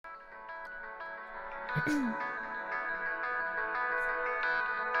も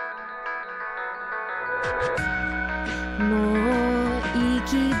う行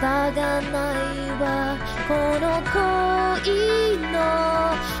き場がないわ、この恋の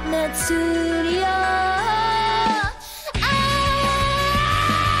熱量。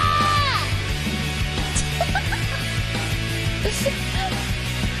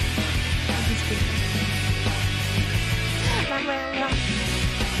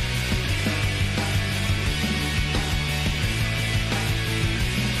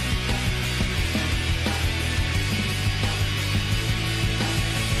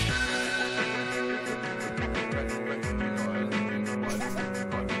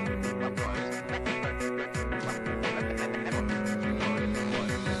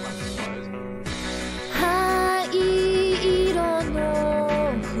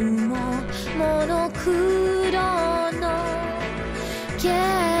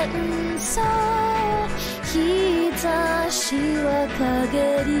日差しは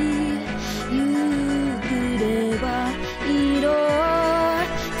陰り夕暮れは色を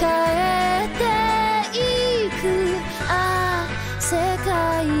変えていく。ああ世界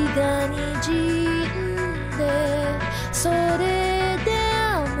が滲んで、それで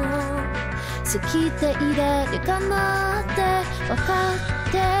も好きでいれるかなってわかっ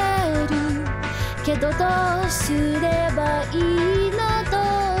てるけど、どうすればいいの、ど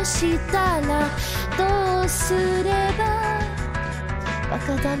うしたらどうすれば。バ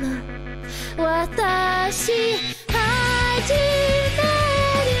カだな私、始め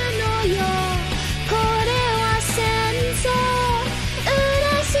るのよ、これは戦争。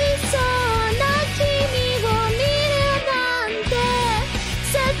嬉しそうな君を見るなんて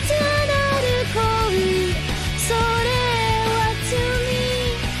切なる恋、それは罪、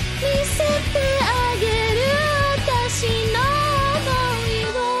見せてあげる私の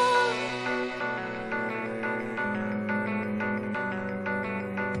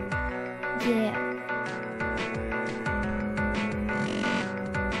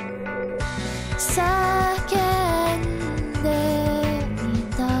叫んでい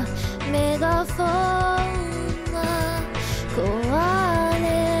たメガフォンが壊れ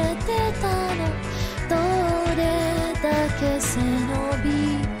てたの、どれだけ背伸び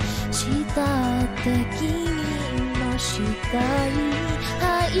したって君の視界に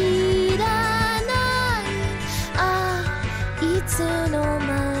入らない。ああいつの間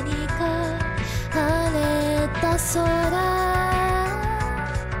にか晴れた空、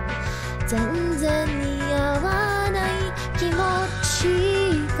全然似合わない気持ち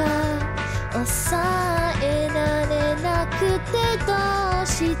が抑えられなくて、どう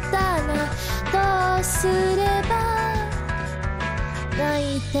したらどうすれば。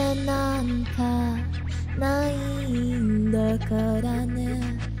泣いてなんかないんだから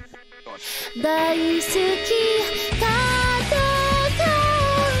ね、大好き